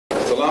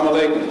Salaam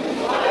Alaikum.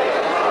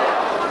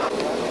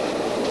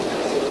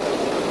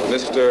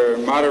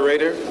 Mr.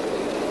 Moderator,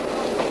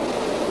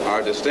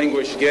 our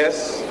distinguished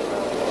guests,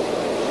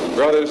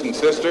 brothers and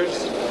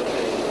sisters,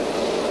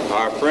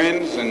 our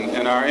friends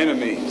and our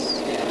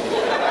enemies.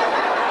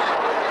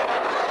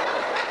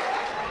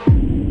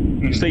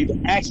 You say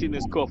the action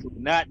is kufr,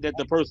 not that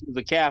the person is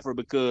a kafir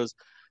because,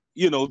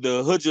 you know,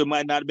 the hujjah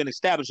might not have been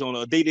established on it,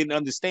 or they didn't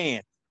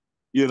understand.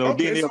 You know,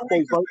 okay, so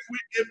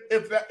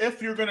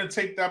if you're going to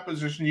take that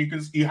position,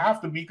 you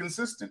have to be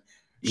consistent.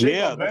 That's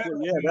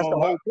the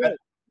whole point.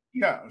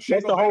 Yeah,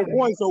 that's the whole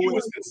point. So he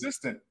was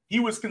consistent. He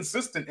was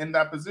consistent in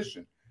that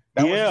position.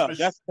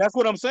 That's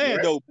what I'm saying,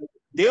 right? Though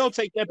they'll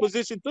take that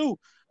position too,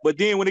 but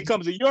then when it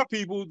comes to your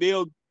people,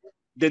 they'll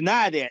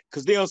deny that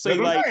because they'll say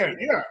and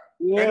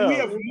we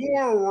have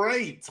more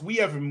rights. We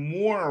have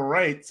more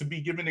right to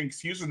be given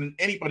excuses than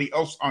anybody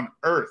else on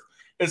earth.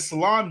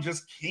 Islam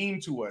just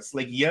came to us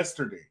like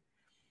yesterday.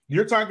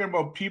 You're talking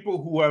about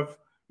people who have,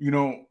 you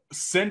know,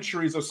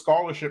 centuries of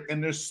scholarship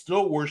and they're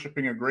still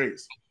worshiping a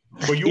grace.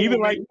 But you even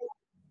like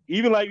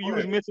you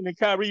was mentioning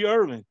Kyrie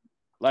Irving,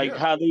 like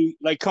how they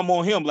like come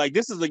on him. Like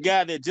this is a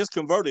guy that just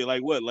converted,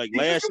 like what, like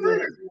last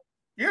year?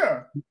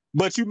 Yeah.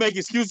 But you make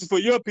excuses for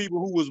your people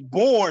who was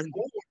born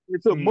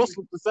into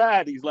Muslim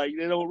societies. Like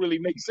they don't really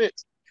make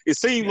sense. It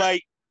seems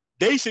like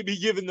they should be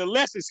given the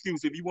less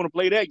excuse if you want to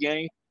play that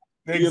game.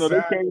 Exactly. You know,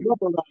 they came up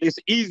a lot. It's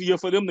easier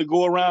for them to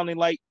go around and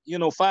like, you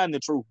know, find the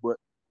truth. But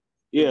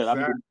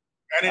exactly.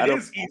 And it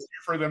is easier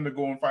for them to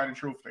go and find the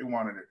truth if they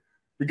wanted it.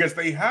 Because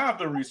they have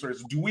the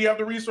resources. Do we have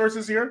the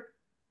resources here?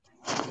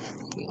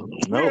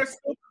 No.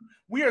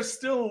 We are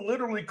still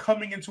literally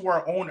coming into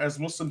our own as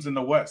Muslims in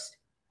the West.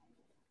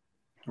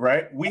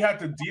 Right? We had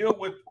to deal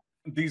with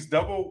these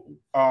double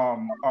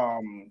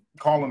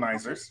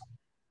colonizers,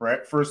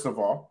 right? First of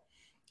all.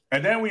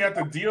 And then we had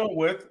to deal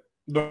with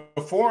the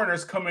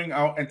foreigners coming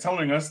out and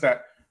telling us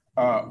that,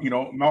 you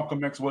know,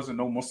 Malcolm X wasn't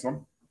no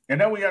Muslim. And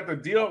then we had to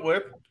deal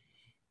with,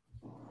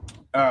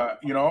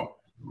 you know,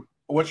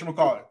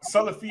 whatchamacallit,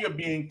 Salafiyya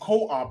being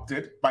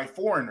co-opted by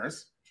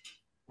foreigners.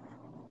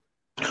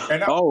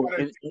 And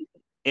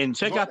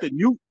check out the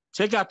new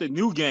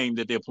game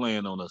that they're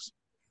playing on us.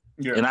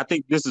 Yeah. And I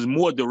think this is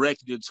more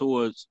directed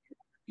towards,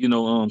 you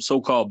know,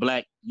 so-called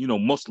black, you know,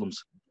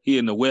 Muslims here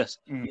in the West.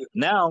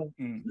 Now,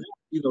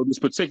 you know, this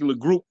particular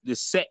group,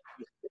 this sect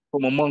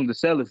from among the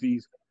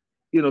Salafis,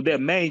 you know, their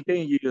main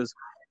thing is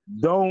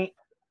don't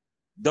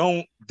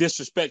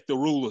disrespect the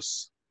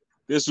rulers.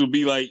 This would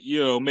be like,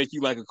 you know, make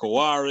you like a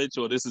Khawarij,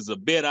 or this is a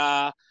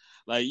bid'ah.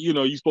 Like, you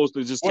know, you're supposed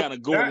to just kind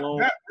of go along.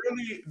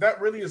 That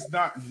really is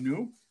not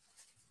new.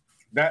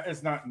 That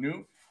is not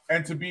new.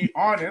 And to be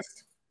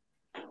honest,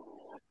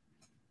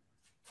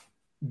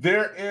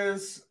 there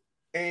is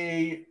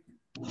a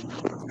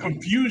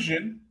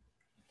confusion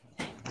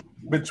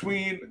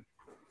between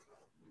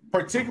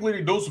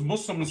particularly those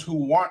Muslims who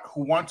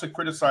want to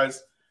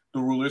criticize the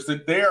rulers,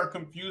 that they are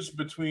confused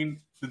between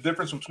the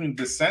difference between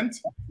dissent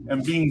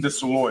and being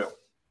disloyal.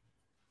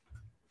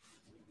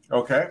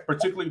 Okay,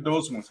 particularly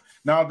those ones.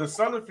 Now, the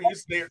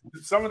Salafis,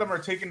 some of them are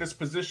taking this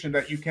position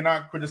that you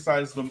cannot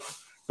criticize the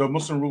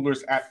Muslim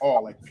rulers at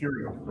all, like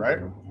period, right?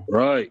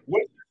 Right.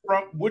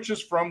 Which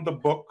is from the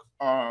book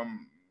Sharh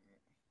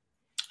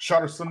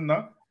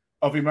Sunnah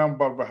of Imam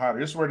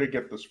Barbahari. This is where they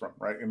get this from,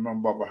 right?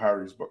 Imam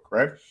Barbahari's book,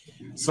 right?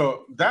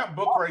 So that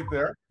book right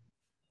there,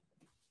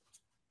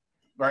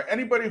 right?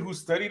 Anybody who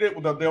studied it,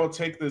 they'll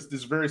take this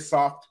very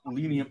soft,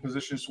 lenient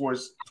position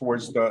towards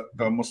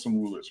the Muslim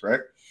rulers, right?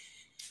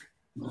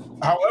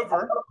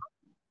 However,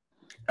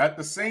 at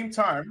the same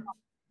time,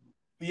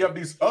 you have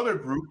these other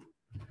group,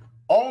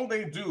 all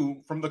they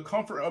do from the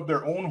comfort of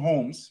their own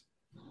homes,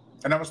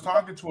 and I was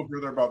talking to a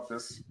brother about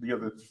this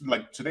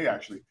today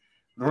actually,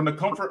 from the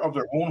comfort of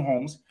their own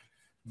homes,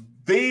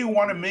 they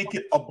want to make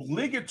it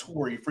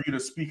obligatory for you to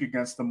speak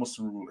against the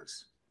Muslim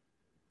rulers.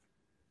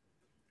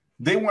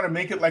 They want to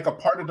make it like a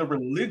part of the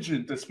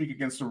religion to speak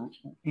against the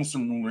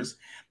Muslim rulers.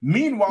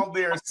 Meanwhile,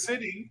 they are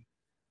sitting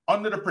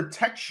under the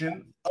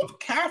protection of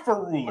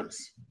Kafir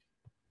rulers.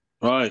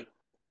 Right.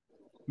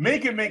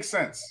 Make it make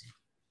sense.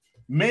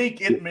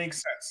 Make it make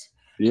sense.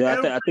 Yeah,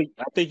 I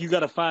think you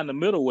got to find the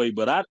middle way.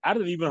 But I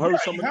didn't even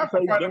heard some of them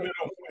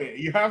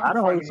say.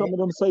 I heard some of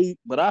them say,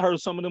 but I heard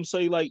some of them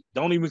say like,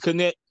 don't even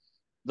connect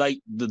like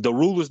the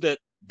rulers that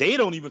they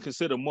don't even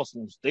consider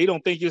Muslims. They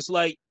don't think it's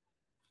like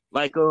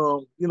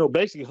you know,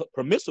 basically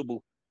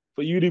permissible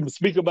for you to even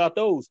speak about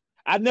those.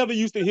 I never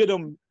used to hear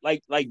them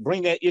like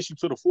bring that issue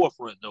to the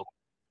forefront though.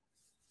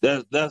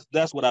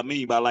 That's what I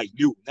mean by like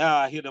you. Now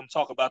I hear them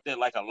talk about that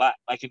like a lot,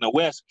 like in the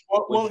West.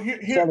 Well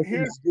here's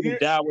they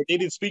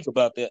didn't speak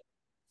about that.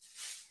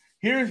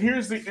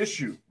 Here's the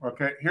issue.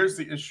 Okay, here's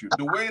the issue.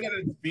 The way that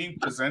it's being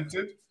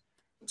presented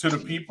to the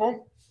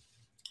people,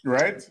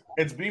 right?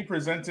 It's being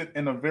presented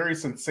in a very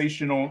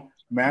sensational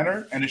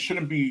manner, and it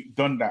shouldn't be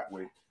done that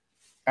way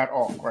at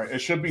all, right? It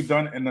should be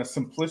done in a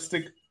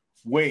simplistic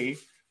way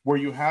where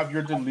you have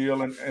your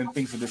dalil and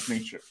things of this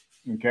nature.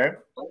 Okay,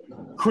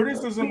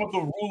 criticism of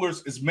the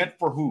rulers is meant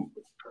for who?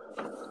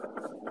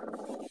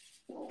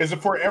 Is it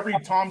for every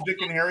Tom,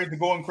 Dick, and Harry to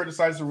go and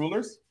criticize the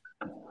rulers?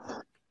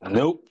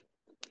 Nope.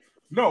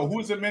 No, who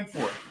is it meant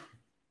for?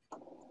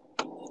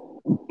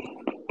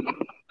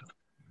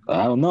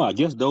 I don't know. I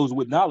guess those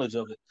with knowledge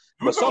of it.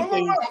 But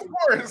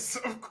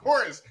Of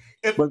course.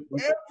 But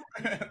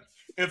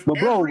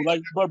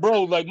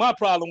bro, like my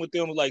problem with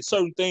them was like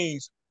certain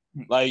things,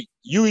 like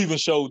you even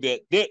showed that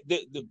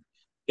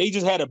they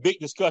just had a big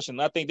discussion.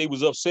 I think they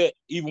was upset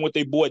even with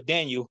their boy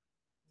Daniel,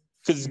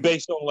 because it's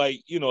based on like,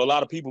 a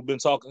lot of people been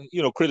talking,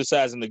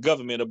 criticizing the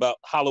government about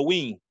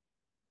Halloween.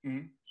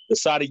 Mm-hmm. The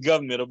Saudi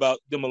government about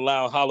them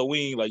allowing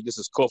Halloween, like this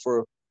is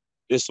kufr,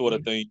 this sort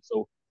of thing.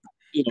 So,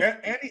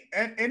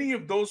 any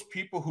of those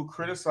people who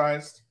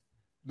criticized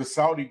the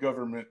Saudi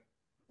government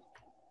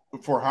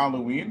for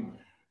Halloween,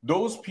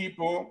 those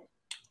people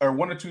are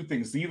one of two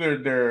things: either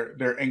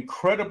they're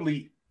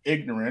incredibly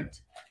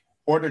ignorant,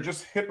 or they're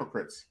just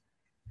hypocrites.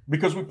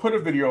 Because we put a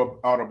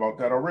video out about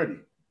that already.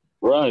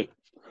 Right.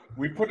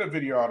 We put a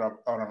video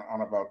out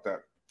on about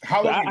that.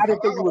 Halloween, I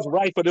didn't think it was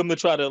right for them to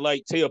try to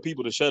like tell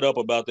people to shut up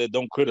about that.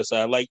 Don't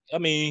criticize. Like, I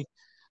mean,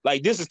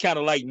 like this is kind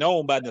of like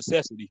known by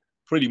necessity,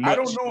 pretty much.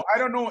 I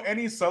don't know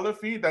any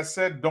Salafi that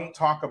said don't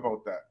talk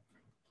about that.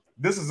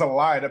 This is a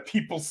lie that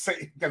people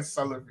say against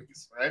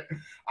Salafis, right?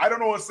 I don't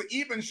know. It's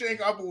even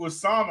Sheikh Abu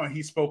Osama,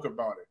 he spoke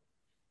about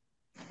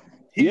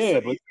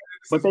it.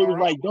 But they were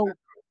like, don't.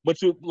 But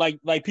you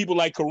like people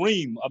like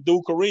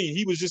Abdul Kareem,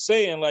 he was just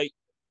saying like,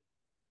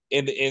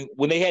 and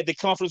when they had the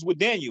conference with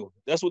Daniel,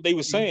 that's what they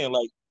were saying.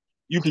 Like,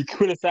 you can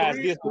criticize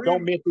this, but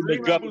don't mention the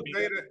government.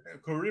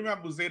 Kareem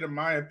Abu Zayd, in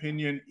my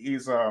opinion,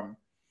 he's a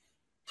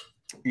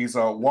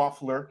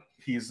waffler.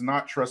 He's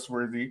not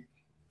trustworthy.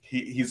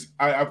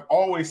 I've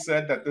always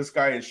said that this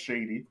guy is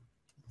shady.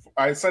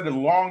 I said it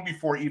long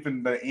before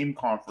even the AIM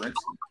conference.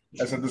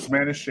 I said this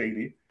man is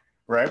shady,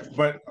 right?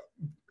 But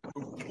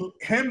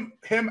him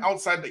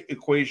outside the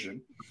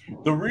equation,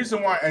 the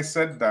reason why I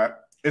said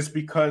that is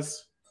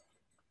because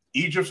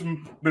Egypt's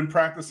been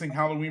practicing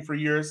Halloween for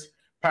years.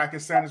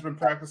 Pakistan has been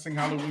practicing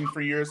Halloween for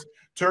years.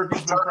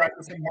 Turkey's been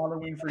practicing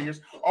Halloween for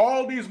years.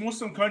 All these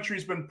Muslim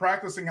countries been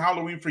practicing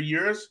Halloween for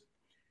years.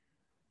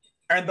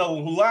 And the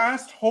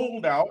last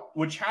holdout,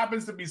 which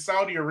happens to be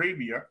Saudi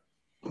Arabia,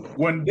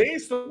 when they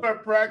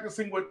start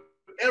practicing what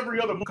every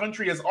other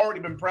country has already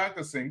been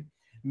practicing,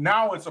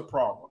 now it's a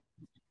problem.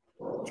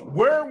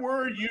 Where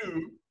were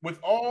you with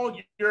all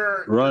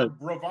your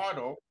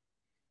bravado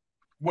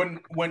when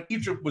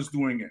Egypt was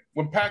doing it,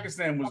 when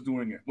Pakistan was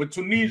doing it, when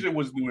Tunisia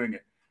was doing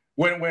it,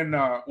 when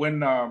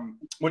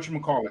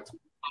whatchamacallit,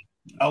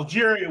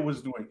 Algeria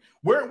was doing?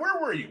 Where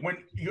were you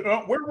when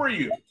where were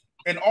you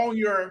in all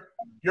your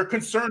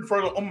concern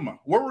for the ummah?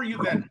 Where were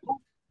you then?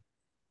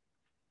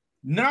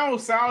 Now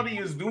Saudi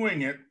is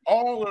doing it.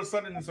 All of a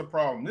sudden, it's a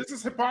problem. This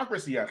is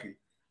hypocrisy, Aki.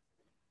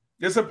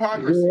 This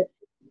hypocrisy. Yeah.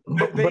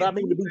 But I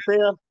mean,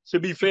 to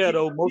be fair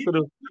though, most of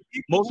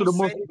the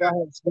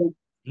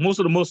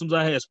Muslims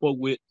I had spoke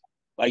with,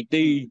 like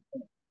they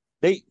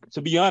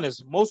to be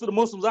honest, most of the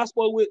Muslims I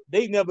spoke with,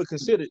 they never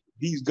considered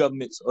these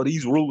governments or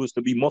these rulers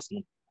to be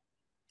Muslim.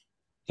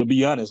 To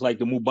be honest, like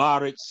the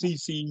Mubarak,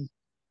 Sisi,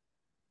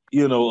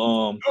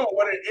 No,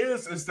 what it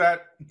is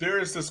that there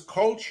is this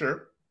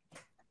culture,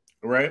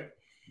 right?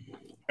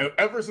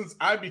 Ever since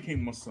I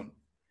became Muslim,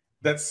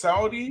 that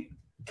Saudi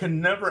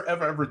can never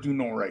ever do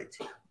no right.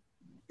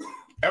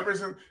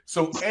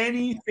 So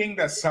anything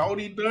that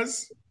Saudi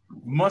does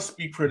must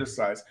be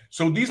criticized.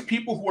 So these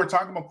people who are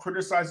talking about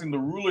criticizing the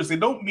rulers, they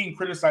don't mean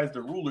criticize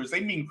the rulers, they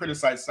mean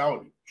criticize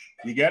Saudi.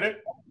 You get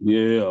it?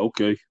 Yeah,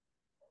 okay.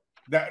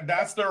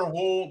 That's their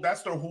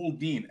whole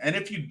deen. And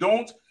if you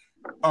don't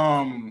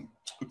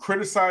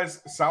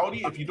criticize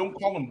Saudi, if you don't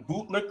call them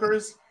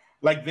bootlickers,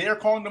 like they're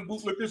calling them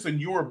bootlickers,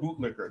 and you're a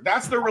bootlicker.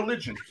 That's their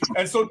religion.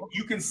 And so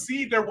you can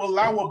see their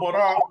wala wa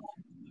bara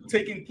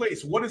taking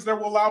place. What is their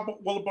wala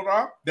wa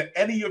bara? The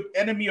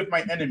enemy of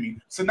my enemy.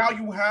 So now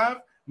you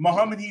have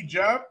Muhammad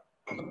Hijab,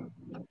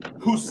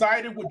 who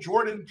sided with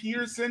Jordan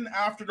Peterson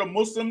after the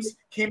Muslims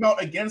came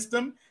out against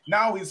him.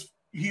 Now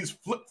he's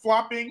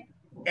flip-flopping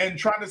and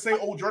trying to say,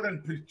 oh,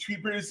 Jordan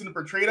Peterson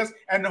betrayed us.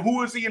 And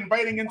who is he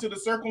inviting into the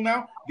circle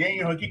now?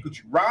 Daniel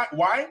Hakikuchi. Right?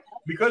 Why?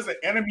 Because the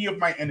enemy of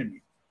my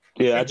enemy.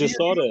 Yeah, I just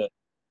saw that.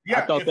 Yeah,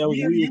 I thought if that was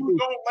weird. You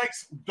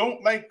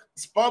don't like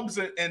spubs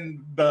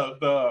and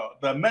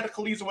the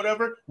medicalese or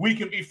whatever, we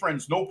can be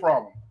friends, no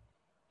problem.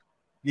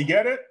 You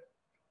get it?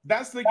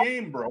 That's the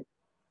game, bro.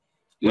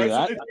 Yeah,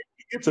 right?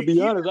 To be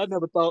honest, I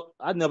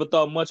never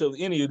thought much of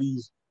any of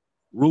these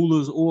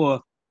rulers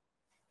or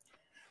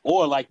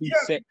like these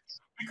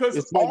sects. Because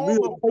it's like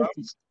real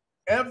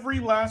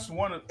every last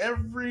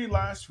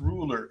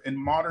ruler in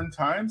modern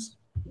times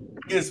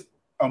is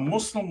a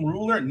Muslim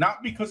ruler,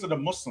 not because of the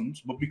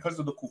Muslims, but because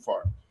of the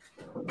kuffar.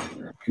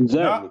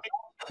 Exactly.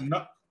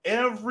 Not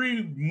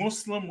every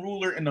Muslim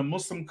ruler in a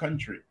Muslim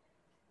country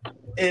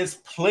is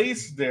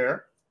placed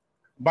there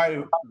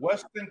by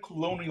Western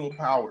colonial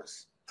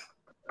powers.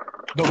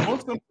 The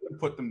Muslims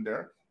put them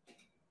there.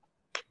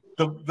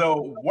 The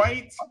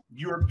white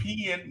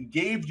European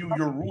gave you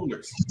your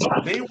rulers.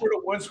 They were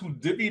the ones who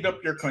divvied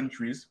up your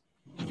countries,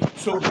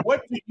 So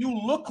what do you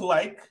look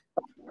like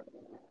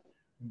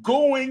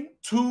going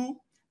to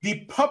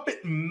the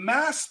puppet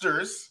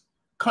master's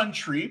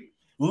country,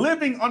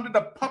 living under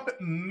the puppet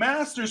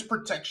master's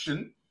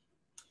protection,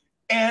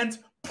 and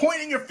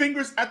pointing your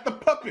fingers at the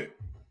puppet?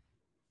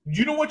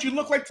 You know what you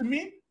look like to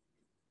me?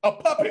 A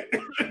puppet.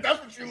 That's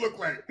what you look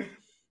like.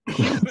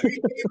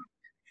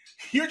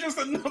 You're just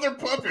another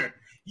puppet.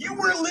 You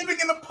were living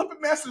in a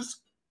puppet master's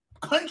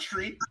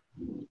country,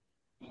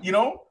 you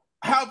know,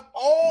 have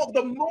all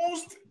the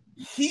most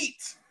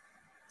heat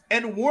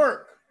and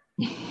work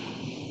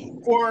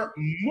for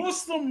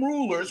Muslim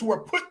rulers who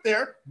are put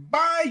there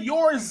by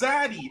your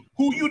zaddy,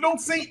 who you don't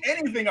say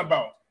anything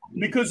about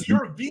because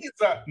your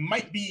visa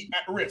might be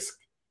at risk.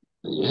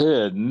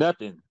 Yeah,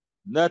 nothing.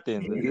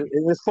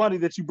 It's funny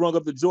that you brought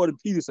up the Jordan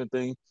Peterson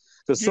thing.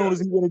 Because as soon as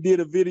he went and did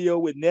a video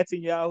with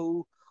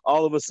Netanyahu,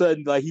 all of a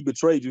sudden, like, he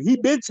betrayed you. He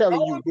been telling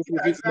you this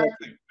was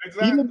exactly.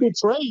 He didn't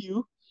betray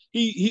you.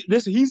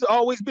 He's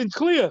always been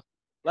clear,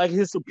 like,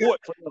 his support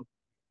for him.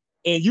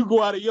 And you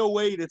go out of your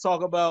way to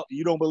talk about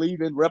you don't believe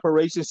in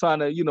reparations, trying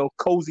to, you know,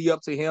 cozy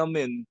up to him,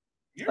 and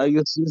like,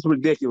 it's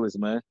ridiculous,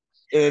 man.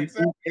 And,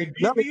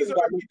 exactly. These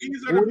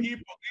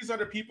are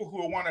the people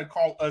who want to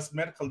call us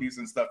medicalies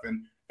and stuff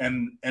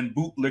and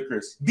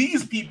bootlickers.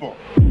 These people.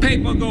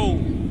 Paper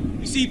gold.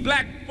 You see,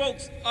 black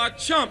folks are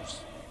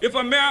chumps. If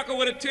America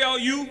were to tell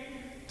you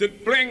to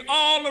bring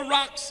all the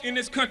rocks in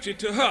this country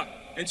to her,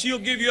 and she'll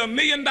give you $1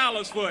 million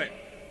for it,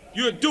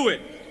 you'll do it.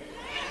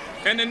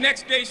 And the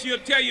next day she'll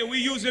tell you we're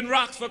using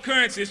rocks for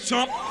currencies,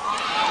 chump.